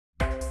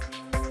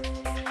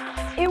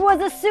was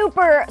a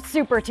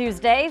super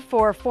Tuesday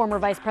for former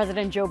Vice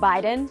President Joe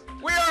Biden.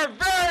 We are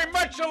very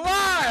much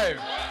alive!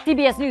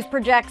 CBS News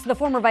projects the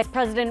former vice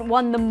president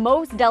won the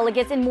most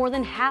delegates in more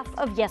than half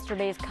of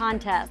yesterday's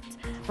contests.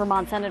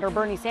 Vermont Senator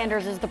Bernie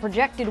Sanders is the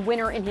projected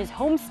winner in his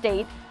home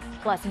state,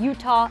 plus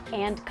Utah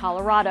and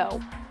Colorado.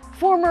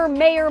 Former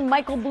Mayor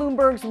Michael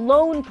Bloomberg's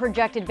lone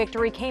projected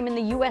victory came in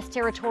the U.S.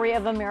 territory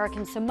of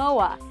American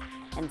Samoa.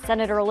 And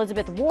Senator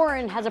Elizabeth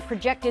Warren has a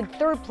projected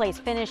third-place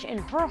finish in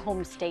her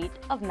home state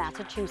of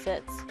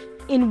Massachusetts.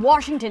 In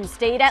Washington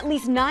state, at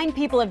least 9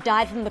 people have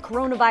died from the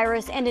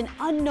coronavirus and an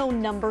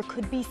unknown number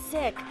could be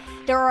sick.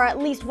 There are at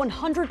least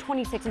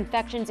 126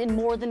 infections in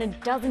more than a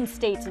dozen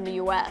states in the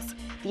U.S.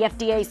 The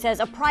FDA says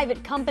a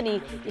private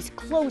company is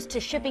close to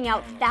shipping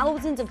out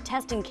thousands of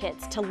testing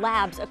kits to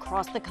labs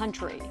across the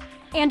country.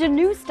 And a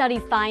new study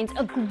finds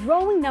a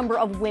growing number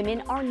of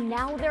women are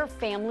now their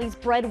family's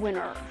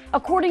breadwinner.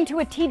 According to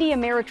a TD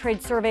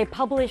Ameritrade survey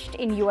published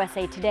in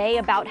USA Today,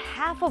 about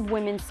half of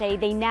women say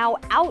they now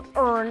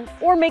out-earn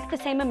or make the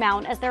same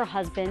amount as their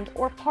husband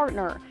or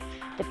partner.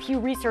 The Pew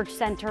Research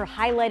Center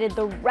highlighted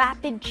the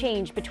rapid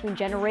change between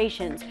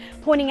generations,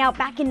 pointing out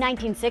back in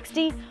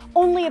 1960,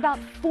 only about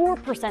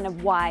 4%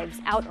 of wives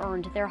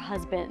out-earned their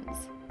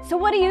husbands. So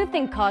what do you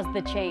think caused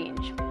the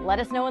change? Let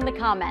us know in the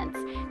comments.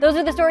 Those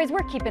are the stories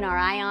we're keeping our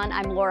eye on.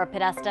 I'm Laura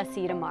Podesta.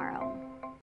 See you tomorrow.